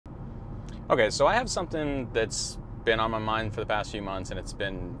Okay, so I have something that's been on my mind for the past few months and it's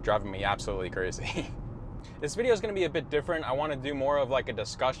been driving me absolutely crazy. This video is going to be a bit different. I want to do more of like a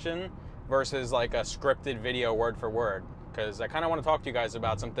discussion versus like a scripted video word for word, because I kind of want to talk to you guys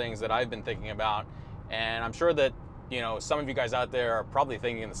about some things that I've been thinking about, and I'm sure that, you know, some of you guys out there are probably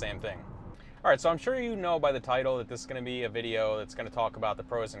thinking the same thing. All right, so I'm sure you know by the title that this is going to be a video that's going to talk about the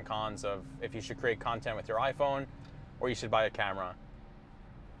pros and cons of if you should create content with your iPhone or you should buy a camera.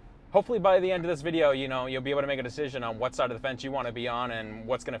 Hopefully by the end of this video, you know, you'll be able to make a decision on what side of the fence you want to be on and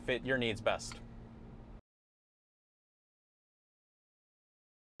what's going to fit your needs best.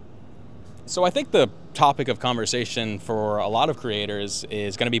 So I think the topic of conversation for a lot of creators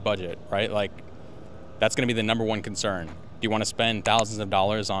is going to be budget, right? Like, that's going to be the number one concern. Do you want to spend thousands of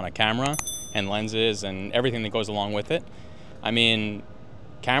dollars on a camera and lenses and everything that goes along with it? I mean,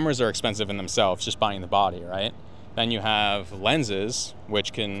 cameras are expensive in themselves, just buying the body, right? Then you have lenses,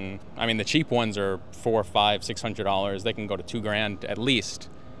 which can, I mean, the cheap ones are $400, $500, $600. They can go to $2,000 at least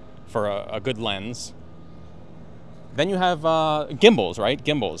for a good lens. Then you have gimbals, right?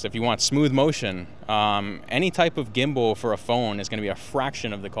 Gimbals. If you want smooth motion, any type of gimbal for a phone is going to be a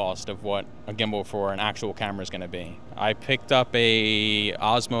fraction of the cost of what a gimbal for an actual camera is going to be. I picked up a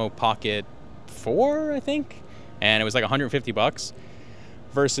Osmo Pocket 4, I think, and it was like 150 bucks.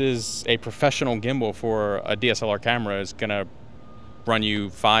 Versus a professional gimbal for a DSLR camera is going to run you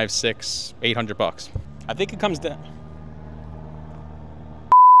 $500, $600, $800 bucks. I think it comes down.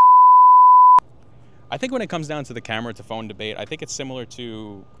 I think when it comes down to the camera to phone debate, I think it's similar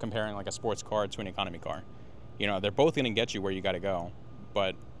to comparing like a sports car to an economy car. You know, they're both going to get you where you got to go,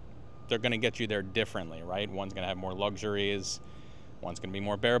 but they're going to get you there differently, right? One's going to have more luxuries, one's going to be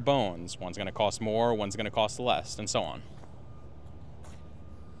more bare bones, one's going to cost more, one's going to cost less, and so on.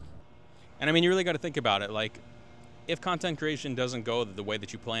 And I mean, you really got to think about it. Like, if content creation doesn't go the way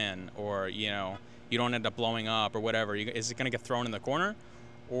that you plan, or, you know, you don't end up blowing up or whatever, is it going to get thrown in the corner?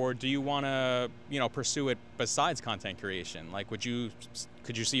 Or do you want to, you know, pursue it besides content creation? Like, could you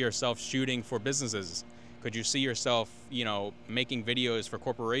see yourself shooting for businesses? Could you see yourself, you know, making videos for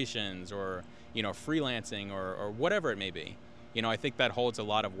corporations, or, you know, freelancing, or whatever it may be? You know, I think that holds a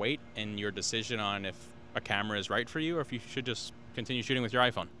lot of weight in your decision on if a camera is right for you or if you should just continue shooting with your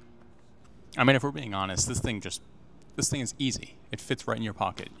iPhone. I mean, if we're being honest, this thing is easy. It fits right in your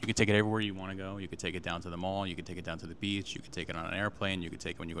pocket. You can take it everywhere you want to go. You could take it down to the mall. You could take it down to the beach. You could take it on an airplane. You could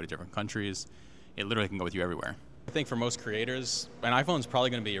take it when you go to different countries. It literally can go with you everywhere. I think for most creators, an iPhone is probably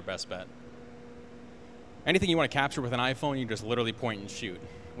going to be your best bet. Anything you want to capture with an iPhone, you just literally point and shoot.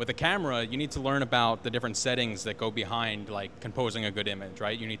 With a camera, you need to learn about the different settings that go behind, like, composing a good image,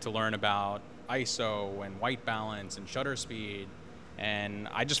 right? You need to learn about ISO and white balance and shutter speed. And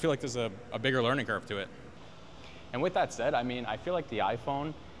I just feel like there's a bigger learning curve to it. And with that said, I mean, I feel like the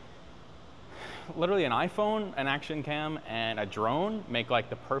iPhone, literally an iPhone, an action cam, and a drone make like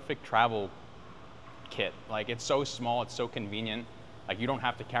the perfect travel kit. Like, it's so small, it's so convenient. Like, you don't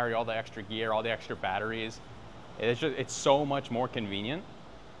have to carry all the extra gear, all the extra batteries. It's so much more convenient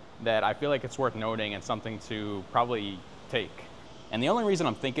that I feel like it's worth noting and something to probably take. And the only reason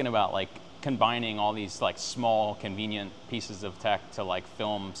I'm thinking about like combining all these like small convenient pieces of tech to like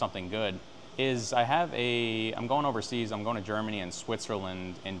film something good is I'm going overseas. I'm going to Germany and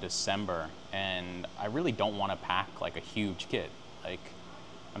Switzerland in December, and I really don't want to pack like a huge kit. Like,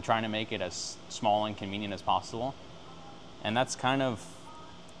 I'm trying to make it as small and convenient as possible, and that's kind of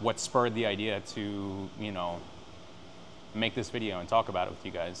what spurred the idea to, you know, make this video and talk about it with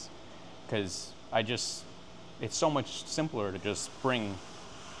you guys, because it's so much simpler to just bring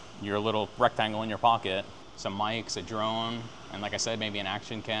your little rectangle in your pocket, some mics, a drone, and like I said, maybe an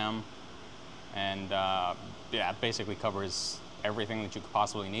action cam. And yeah, it basically covers everything that you could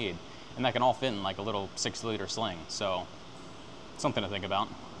possibly need. And that can all fit in like a little 6-liter sling. So, something to think about.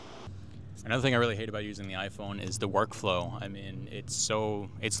 Another thing I really hate about using the iPhone is the workflow. I mean, it's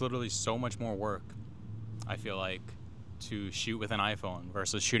literally so much more work, I feel like, to shoot with an iPhone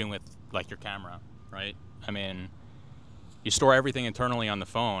versus shooting with like your camera, right? I mean, you store everything internally on the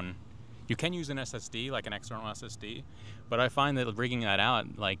phone. You can use an SSD, like an external SSD, but I find that rigging that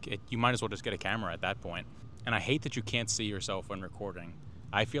out, like, you might as well just get a camera at that point. And I hate that you can't see yourself when recording.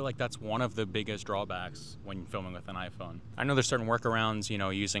 I feel like that's one of the biggest drawbacks when filming with an iPhone. I know there's certain workarounds, you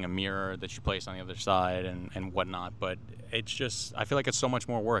know, using a mirror that you place on the other side and whatnot, but it's just, I feel like it's so much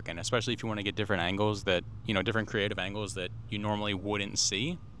more work, and especially if you want to get different angles that, you know, different creative angles that you normally wouldn't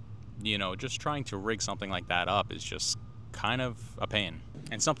see, you know, just trying to rig something like that up is just kind of a pain.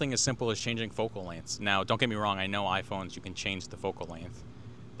 And something as simple as changing focal lengths. Now, don't get me wrong, I know iPhones, you can change the focal length.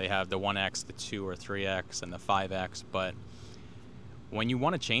 They have the 1x, the 2 or 3x, and the 5x, but when you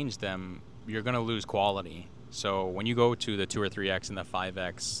want to change them, you're gonna lose quality. So when you go to the 2 or 3x and the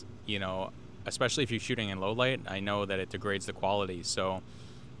 5x, you know, especially if you're shooting in low light, I know that it degrades the quality. So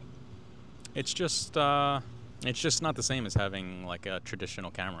it's just not the same as having like a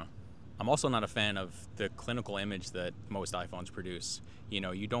traditional camera. I'm also not a fan of the clinical image that most iPhones produce. You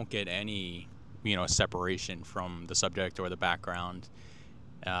know, you don't get any, you know, separation from the subject or the background.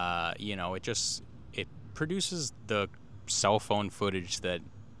 You know, it produces the cell phone footage that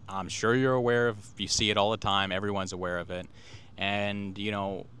I'm sure you're aware of. You see it all the time. Everyone's aware of it. And, you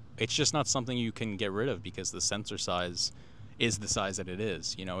know, it's just not something you can get rid of because the sensor size is the size that it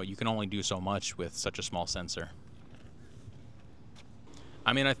is. You know, you can only do so much with such a small sensor.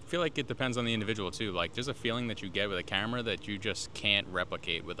 I mean, I feel like it depends on the individual too. Like, there's a feeling that you get with a camera that you just can't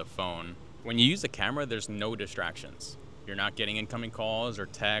replicate with a phone. When you use a camera, there's no distractions. You're not getting incoming calls or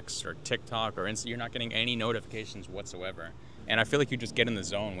texts or TikTok or you're not getting any notifications whatsoever. And I feel like you just get in the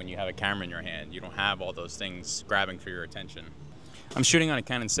zone when you have a camera in your hand. You don't have all those things grabbing for your attention. I'm shooting on a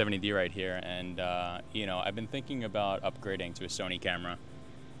Canon 70D right here, and you know, I've been thinking about upgrading to a Sony camera.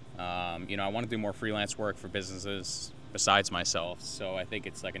 You know, I want to do more freelance work for businesses besides myself, so I think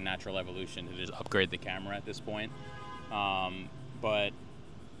it's like a natural evolution to just upgrade the camera at this point. But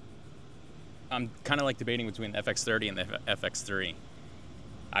I'm kind of like debating between the FX30 and the FX3.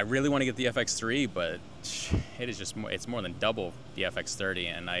 I really want to get the FX3, but it is just it's more than double the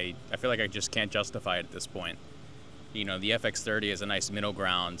FX30, and I feel like I just can't justify it at this point. You know, the FX30 is a nice middle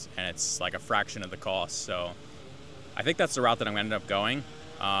ground, and it's like a fraction of the cost, so I think that's the route that I'm going to end up going.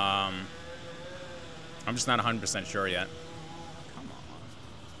 I'm just not 100% sure yet. Come on.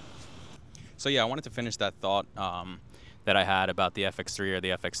 So yeah, I wanted to finish that thought that I had about the FX3 or the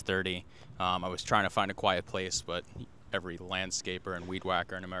FX30. I was trying to find a quiet place, but every landscaper and weed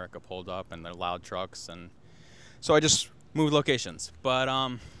whacker in America pulled up, and they're loud trucks, and so I just moved locations. But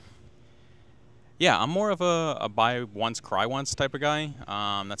yeah, I'm more of a buy once, cry once type of guy.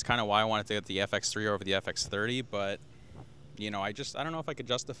 That's kind of why I wanted to get the FX3 over the FX30, but you know, I don't know if I could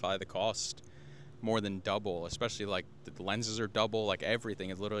justify the cost more than double, especially like the lenses are double, like everything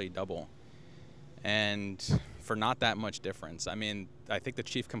is literally double. And for not that much difference. I mean, I think the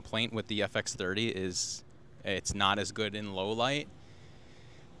chief complaint with the FX30 is it's not as good in low light.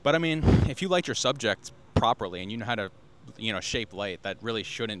 But I mean, if you light your subject properly and you know how to, you know, shape light, that really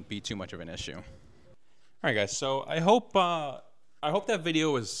shouldn't be too much of an issue. All right, guys. So I hope that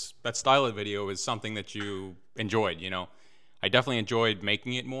style of video is something that you enjoyed. You know, I definitely enjoyed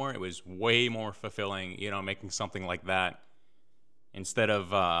making it more. It was way more fulfilling, you know, making something like that instead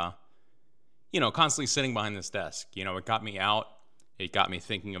of, you know, constantly sitting behind this desk. You know, it got me out. It got me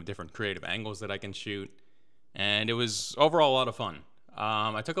thinking of different creative angles that I can shoot. And it was overall a lot of fun.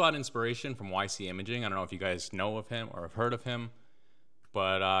 I took a lot of inspiration from YC Imaging. I don't know if you guys know of him or have heard of him,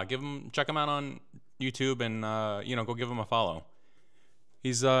 but check him out on YouTube and, you know, go give him a follow.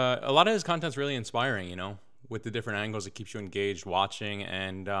 He's, a lot of his content's really inspiring, you know, with the different angles. It keeps you engaged watching,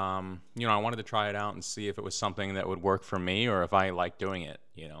 and you know, I wanted to try it out and see if it was something that would work for me or if I like doing it,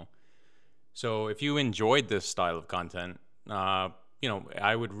 you know. So if you enjoyed this style of content, you know,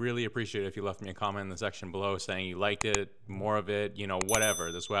 I would really appreciate it if you left me a comment in the section below saying you liked it, more of it, you know,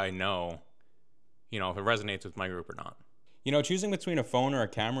 whatever. This way I know, you know, if it resonates with my group or not. You know, choosing between a phone or a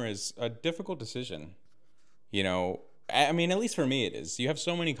camera is a difficult decision. You know, I mean, at least for me it is. You have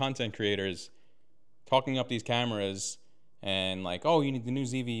so many content creators talking up these cameras and like, oh, you need the new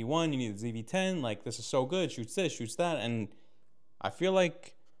ZV-1, you need the ZV-10, like this is so good, shoots this, shoots that, and I feel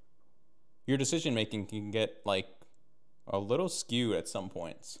like your decision making can get like a little skewed at some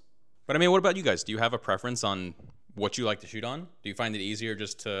points. But I mean, what about you guys? Do you have a preference on what you like to shoot on? Do you find it easier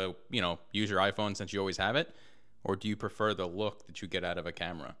just to, you know, use your iPhone since you always have it? Or do you prefer the look that you get out of a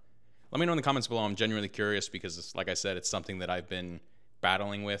camera? Let me know in the comments below. I'm genuinely curious because, like I said, it's something that I've been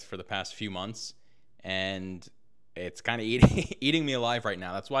battling with for the past few months. And it's kind of eating me alive right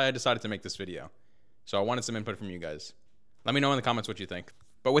now. That's why I decided to make this video. So I wanted some input from you guys. Let me know in the comments what you think.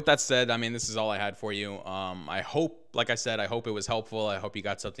 But with that said, I mean, this is all I had for you. I hope, like I said, I hope it was helpful. I hope you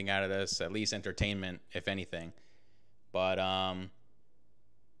got something out of this, at least entertainment, if anything. But,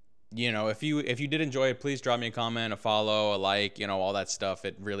 you know, if you did enjoy it, please drop me a comment, a follow, a like, you know, all that stuff.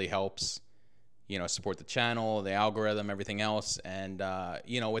 It really helps, you know, support the channel, the algorithm, everything else. And,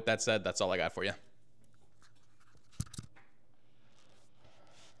 you know, with that said, that's all I got for you.